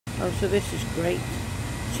Oh, so this is great.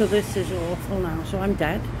 So this is awful now. So I'm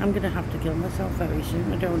dead. I'm going to have to kill myself very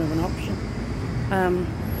soon. I don't have an option.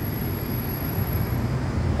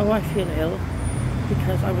 Oh, I feel ill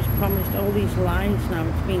because I was promised all these lies now.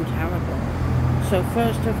 It's been terrible. So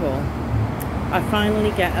first of all, I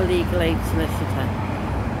finally get a legal aid solicitor.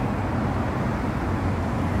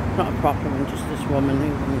 Not a proper one, just this woman who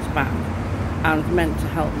comes back and meant to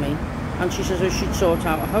help me. And she says I should sort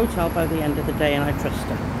out a hotel by the end of the day, and I trust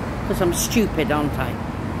her. Because I'm stupid, aren't I?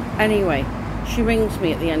 Anyway, she rings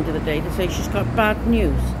me at the end of the day to say she's got bad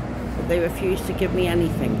news. That they refuse to give me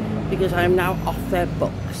anything because I am now off their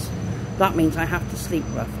books. That means I have to sleep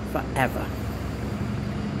rough forever.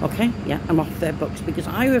 Okay? Yeah, I'm off their books because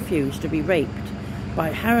I refuse to be raped by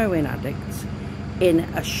heroin addicts in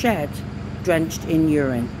a shed drenched in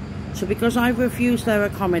urine. So because I refuse their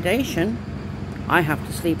accommodation, I have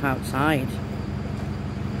to sleep outside.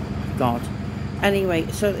 God. Anyway,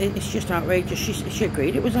 so it's just outrageous. She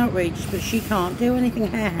agreed it was outrageous, but she can't do anything.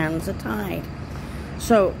 Her hands are tied.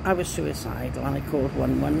 So I was suicidal and I called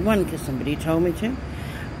 111 because somebody told me to.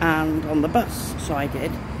 And on the bus, so I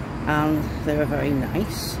did. And they were very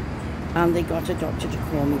nice. And they got a doctor to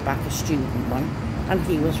call me back, a student one. And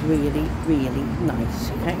he was really, really nice.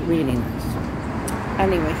 Okay, really nice.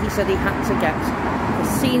 Anyway, he said he had to get a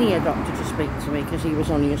senior doctor to speak to me because he was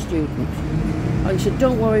only a student. And he said,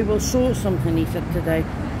 don't worry, we'll sort something, he said today.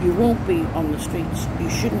 You won't be on the streets. You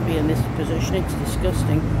shouldn't be in this position. It's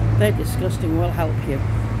disgusting. They're disgusting. We'll help you.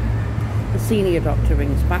 The senior doctor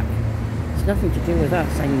rings back. It's nothing to do with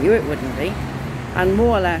us. I knew it wouldn't be. And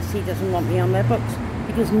more or less, he doesn't want me on their books.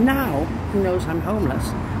 Because now he knows I'm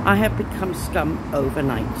homeless. I have become scum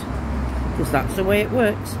overnight. Because that's the way it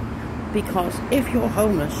works. Because if you're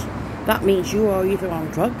homeless, that means you are either on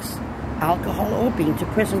drugs, alcohol, or been to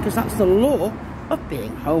prison. Because that's the law of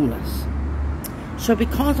being homeless. So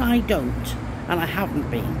because I don't, and I haven't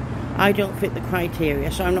been, I don't fit the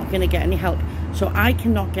criteria, so I'm not going to get any help. So I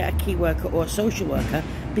cannot get a key worker or a social worker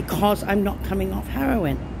because I'm not coming off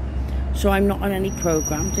heroin. So I'm not on any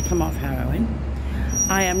program to come off heroin.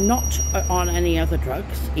 I am not on any other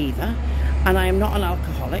drugs either. And I am not an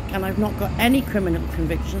alcoholic, and I've not got any criminal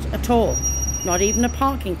convictions at all. Not even a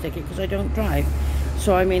parking ticket because I don't drive.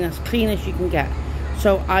 So I mean, as clean as you can get.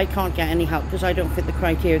 So I can't get any help because I don't fit the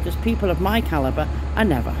criteria, because people of my calibre are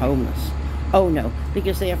never homeless. Oh no,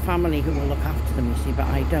 because they have family who will look after them, you see, but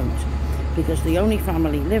I don't. Because the only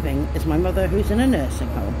family living is my mother, who's in a nursing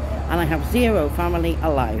home, and I have 0 family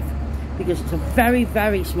alive. Because it's a very,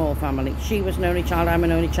 very small family. She was an only child, I'm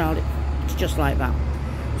an only child. It's just like that.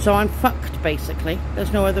 So I'm fucked, basically.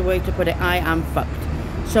 There's no other way to put it. I am fucked.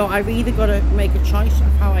 So I've either got to make a choice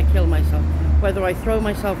of how I kill myself. Whether I throw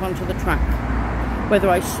myself onto the track, whether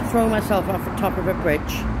I throw myself off the top of a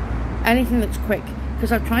bridge, anything that's quick.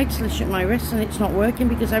 Because I've tried slitting my wrists and it's not working,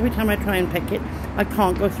 because every time I try and pick it, I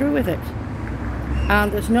can't go through with it.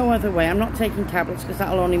 And there's no other way. I'm not taking tablets because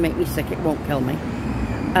that'll only make me sick. It won't kill me.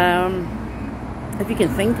 If you can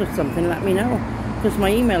think of something, let me know. Because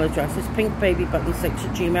my email address is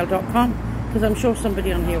pinkbabybutton6@gmail.com. Because I'm sure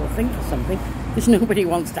somebody on here will think of something. Because nobody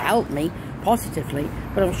wants to help me positively.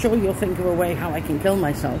 But I'm sure you'll think of a way how I can kill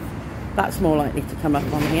myself. That's more likely to come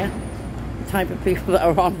up on here. The type of people that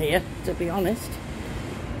are on here, to be honest.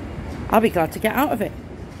 I'll be glad to get out of it.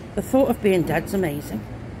 The thought of being dead's amazing.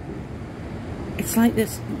 It's like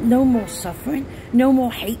there's no more suffering, no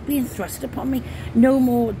more hate being thrust upon me, no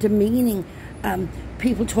more demeaning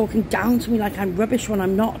people talking down to me like I'm rubbish when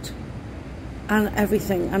I'm not, and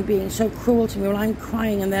everything, and being so cruel to me when I'm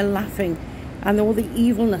crying and they're laughing, and all the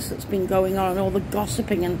evilness that's been going on, and all the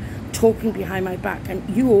gossiping and talking behind my back. And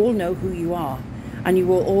you all know who you are, and you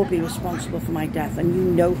will all be responsible for my death, and you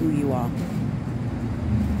know who you are.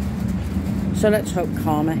 So let's hope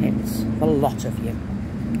karma hits the lot of you.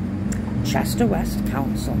 Chester West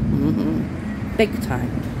Council, big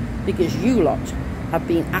time, because you lot have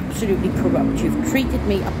been absolutely corrupt. You've treated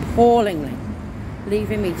me appallingly,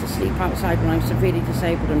 leaving me to sleep outside when I'm severely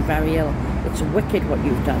disabled and very ill. It's wicked what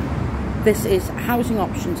you've done. This is Housing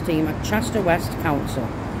Options team at Chester West Council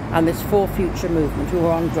and this For Future movement, who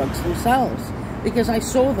are on drugs themselves, because I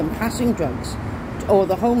saw them passing drugs, or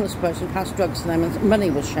the homeless person passed drugs to them and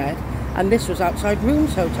money was shared, and this was outside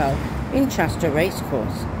Rooms Hotel in Chester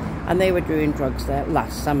Racecourse. And they were doing drugs there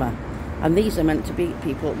last summer. And these are meant to be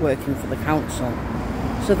people working for the council.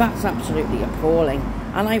 So that's absolutely appalling.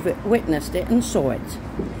 And I've witnessed it and saw it.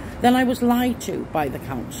 Then I was lied to by the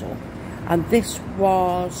council. And this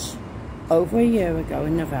was over a year ago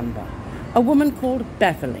in November. A woman called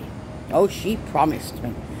Beverly. Oh, she promised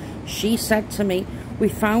me. She said to me, we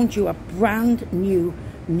found you a brand new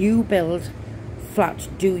build flat,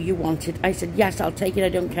 do you want it? I said, yes, I'll take it. I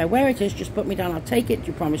don't care where it is. Just put me down. I'll take it. Do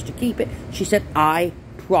you promise to keep it? She said, I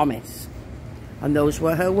promise. And those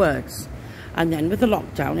were her words. And then with the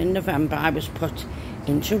lockdown in November, I was put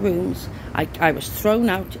into rooms. I was thrown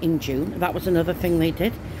out in June. That was another thing they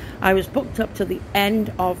did. I was booked up to the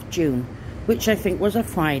end of June, which I think was a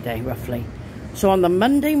Friday, roughly. So on the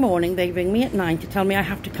Monday morning, they ring me at 9 to tell me I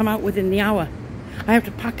have to come out within the hour. I have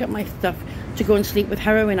to pack up my stuff to go and sleep with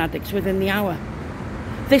heroin addicts within the hour.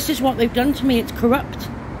 This is what they've done to me. It's corrupt.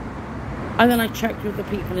 And then I checked with the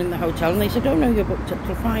people in the hotel, and they said, oh no, you're booked up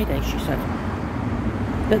till Friday, she said.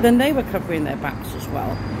 But then they were covering their backs as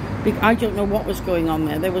well. I don't know what was going on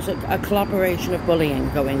there. There was a collaboration of bullying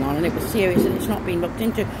going on, and it was serious, and it's not been looked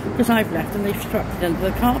into because I've left and they've swept it under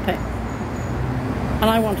the carpet. And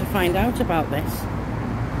I want to find out about this.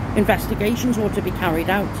 Investigations ought to be carried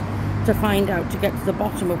out to find out, to get to the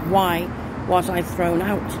bottom of why was I thrown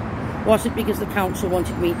out. Was it because the council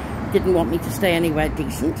didn't want me to stay anywhere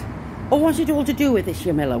decent? Or was it all to do with this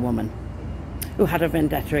Yamila woman who had a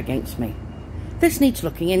vendetta against me? This needs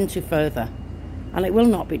looking into further. And it will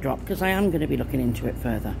not be dropped because I am going to be looking into it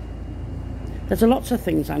further. There's lots of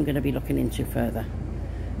things I'm going to be looking into further.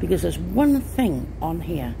 Because there's one thing on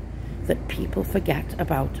here that people forget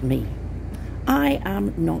about me. I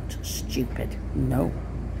am not stupid. No.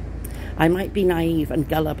 I might be naive and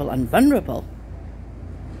gullible and vulnerable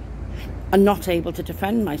and not able to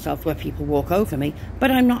defend myself where people walk over me,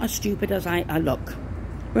 but I'm not as stupid as I look.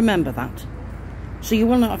 Remember that. So you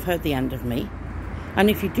will not have heard the end of me. And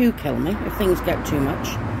if you do kill me, if things get too much,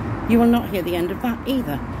 you will not hear the end of that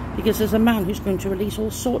either, because there's a man who's going to release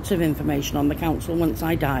all sorts of information on the council once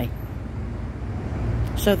I die.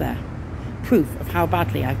 So there. Proof of how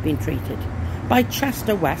badly I've been treated. By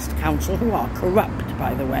Chester West Council, who are corrupt,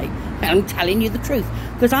 by the way. I'm telling you the truth.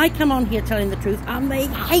 Because I come on here telling the truth, and they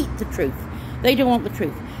hate the truth. They don't want the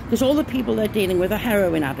truth. Because all the people they're dealing with are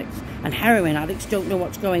heroin addicts. And heroin addicts don't know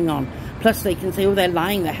what's going on. Plus they can say, oh, they're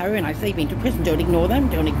lying, they're heroin addicts, they've been to prison. Don't ignore them.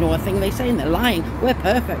 Don't ignore a thing they say, and they're lying. We're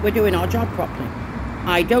perfect. We're doing our job properly.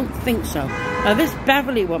 I don't think so. Now, this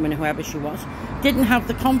Beverly woman, whoever she was, didn't have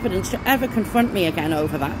the confidence to ever confront me again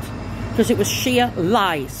over that. Because it was sheer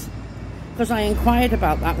lies. Because I inquired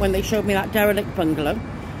about that when they showed me that derelict bungalow.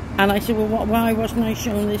 And I said, well, why wasn't I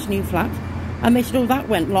shown this new flat? And they said, oh, that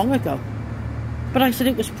went long ago. But I said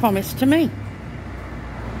it was promised to me.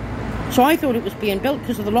 So I thought it was being built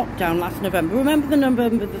because of the lockdown last November. Remember the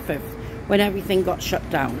November the 5th, when everything got shut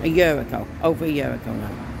down a year ago, over a year ago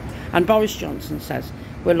now. And Boris Johnson says,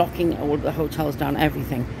 we're locking all the hotels down,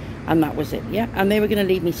 everything. And that was it, yeah. And they were going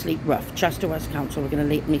to leave me sleep rough. Chester West Council were going to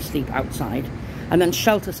leave me sleep outside. And then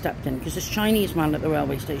Shelter stepped in, because this Chinese man at the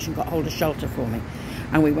railway station got hold of Shelter for me.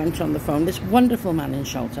 And we went on the phone. This wonderful man in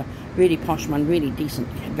Shelter, really posh man, really decent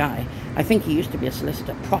guy. I think he used to be a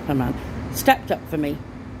solicitor, proper man. Stepped up for me.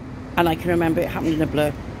 And I can remember it happened in a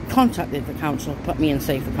blur. Contacted the council, put me in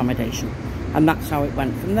safe accommodation. And that's how it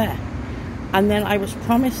went from there. And then I was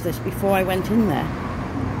promised this before I went in there.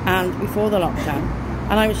 And before the lockdown.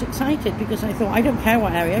 And I was excited because I thought, I don't care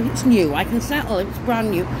what area. It's new. I can settle. It's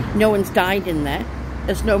brand new. No one's died in there.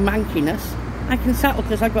 There's no mankiness. I can settle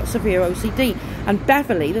because I've got severe OCD. And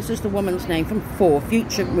Beverly, this is the woman's name from For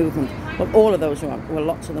Future Movement. Well, all of those are on. Well,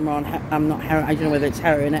 lots of them are on. I'm not heroin. I don't know whether it's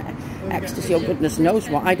heroin, ecstasy, or goodness knows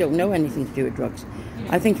what. I don't know anything to do with drugs.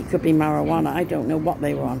 I think it could be marijuana. I don't know what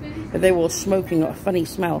they were on. But they were all smoking a funny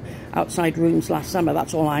smell outside rooms last summer.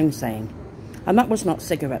 That's all I'm saying. And that was not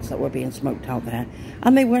cigarettes that were being smoked out there.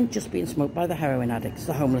 And they weren't just being smoked by the heroin addicts,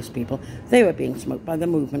 the homeless people. They were being smoked by the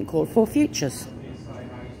movement called For Futures.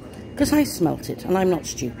 Because I smelt it, and I'm not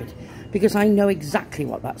stupid. Because I know exactly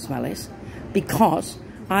what that smell is. Because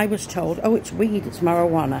I was told, oh, it's weed, it's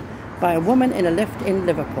marijuana, by a woman in a lift in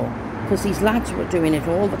Liverpool. Because these lads were doing it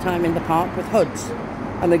all the time in the park with hoods.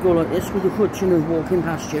 And they go like this with the hoods, you know, walking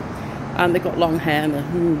past you. And they got long hair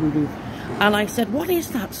and and I said, what is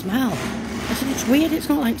that smell? I said, it's weird, it's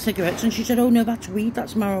not like cigarettes. And she said, oh no, that's weed,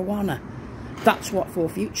 that's marijuana. That's what For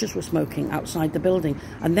Futures were smoking outside the building.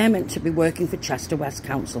 And they're meant to be working for Chester West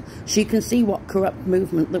Council. So you can see what corrupt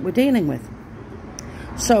movement that we're dealing with.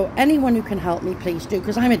 So anyone who can help me, please do.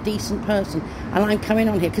 Because I'm a decent person. And I'm coming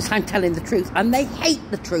on here because I'm telling the truth. And they hate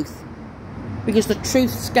the truth. Because the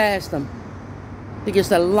truth scares them. Because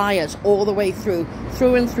they're liars all the way through.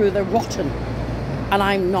 Through and through, they're rotten. And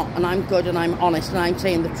I'm not. And I'm good and I'm honest. And I'm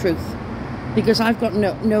saying the truth. Because I've got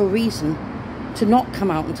no reason to not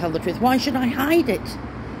come out and tell the truth. Why should I hide it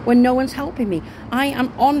when no one's helping me? I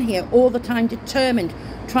am on here all the time, determined,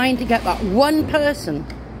 trying to get that one person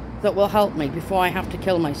that will help me before I have to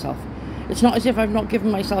kill myself. It's not as if I've not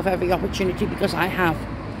given myself every opportunity, because I have.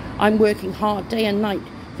 I'm working hard day and night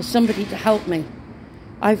for somebody to help me.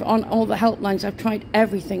 I've on all the helplines, I've tried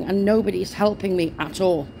everything and nobody's helping me at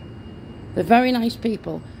all. They're very nice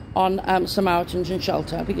people on Samaritans and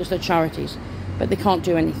Shelter because they're charities, but they can't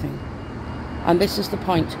do anything. And this is the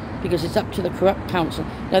point, because it's up to the corrupt council.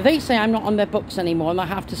 Now they say I'm not on their books anymore and I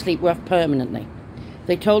have to sleep rough permanently.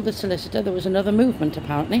 They told the solicitor there was another movement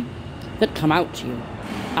apparently that come out to you.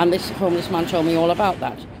 And this homeless man told me all about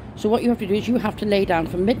that. So what you have to do is you have to lay down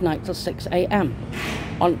from midnight till 6 a.m.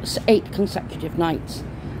 on 8 consecutive nights.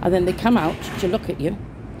 And then they come out to look at you,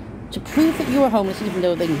 to prove that you are homeless, even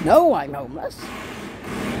though they know I'm homeless.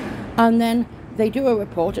 And then they do a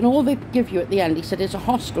report, and all they give you at the end, he said, is a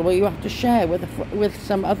hostel where you have to share with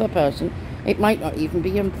some other person. It might not even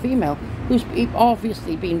be a female, who's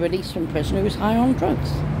obviously been released from prison, who's high on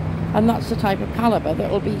drugs. And that's the type of calibre that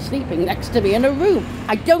will be sleeping next to me in a room.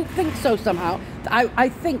 I don't think so somehow. I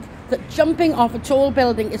think that jumping off a tall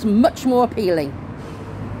building is much more appealing.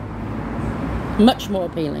 Much more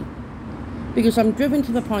appealing, because I'm driven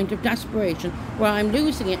to the point of desperation where I'm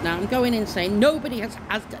losing it now. I'm going insane. Nobody has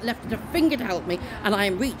left a finger to help me, and I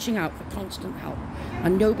am reaching out for constant help,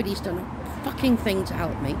 and nobody's done a fucking thing to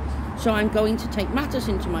help me. So I'm going to take matters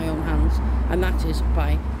into my own hands, and that is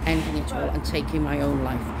by ending it all and taking my own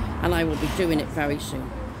life, and I will be doing it very soon.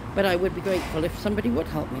 But I would be grateful if somebody would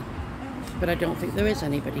help me, but I don't think there is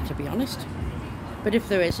anybody, to be honest. But if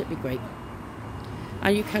there is, it'd be great.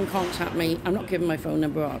 And you can contact me. I'm not giving my phone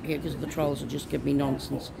number out here because the trolls will just give me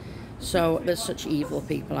nonsense. So there's such evil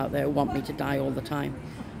people out there who want me to die all the time.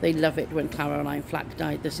 They love it when Caroline Flack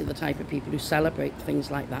died. This is the type of people who celebrate things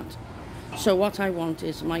like that. So what I want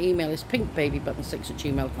is, my email is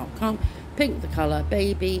pinkbabybutton6@gmail.com. Pink the colour,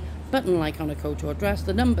 baby, button like on a coat or dress,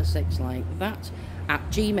 the number 6 like that,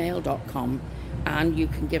 @gmail.com. And you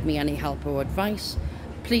can give me any help or advice.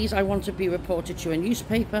 Please, I want to be reported to a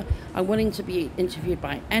newspaper. I'm willing to be interviewed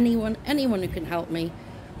by anyone who can help me.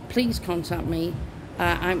 Please contact me.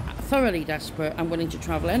 I'm thoroughly desperate. I'm willing to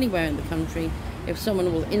travel anywhere in the country. If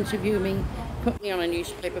someone will interview me, put me on a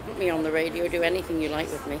newspaper, put me on the radio, do anything you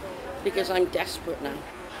like with me, because I'm desperate now.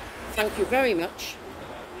 Thank you very much.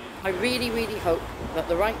 I really, really hope that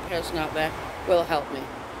the right person out there will help me.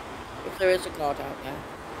 If there is a God out there,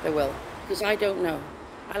 there will, because I don't know.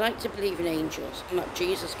 I like to believe in angels, and that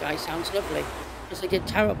Jesus guy sounds lovely, because they did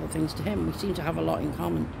terrible things to him. We seem to have a lot in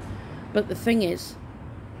common. But the thing is,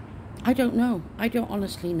 I don't know. I don't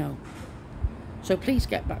honestly know. So please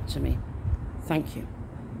get back to me. Thank you.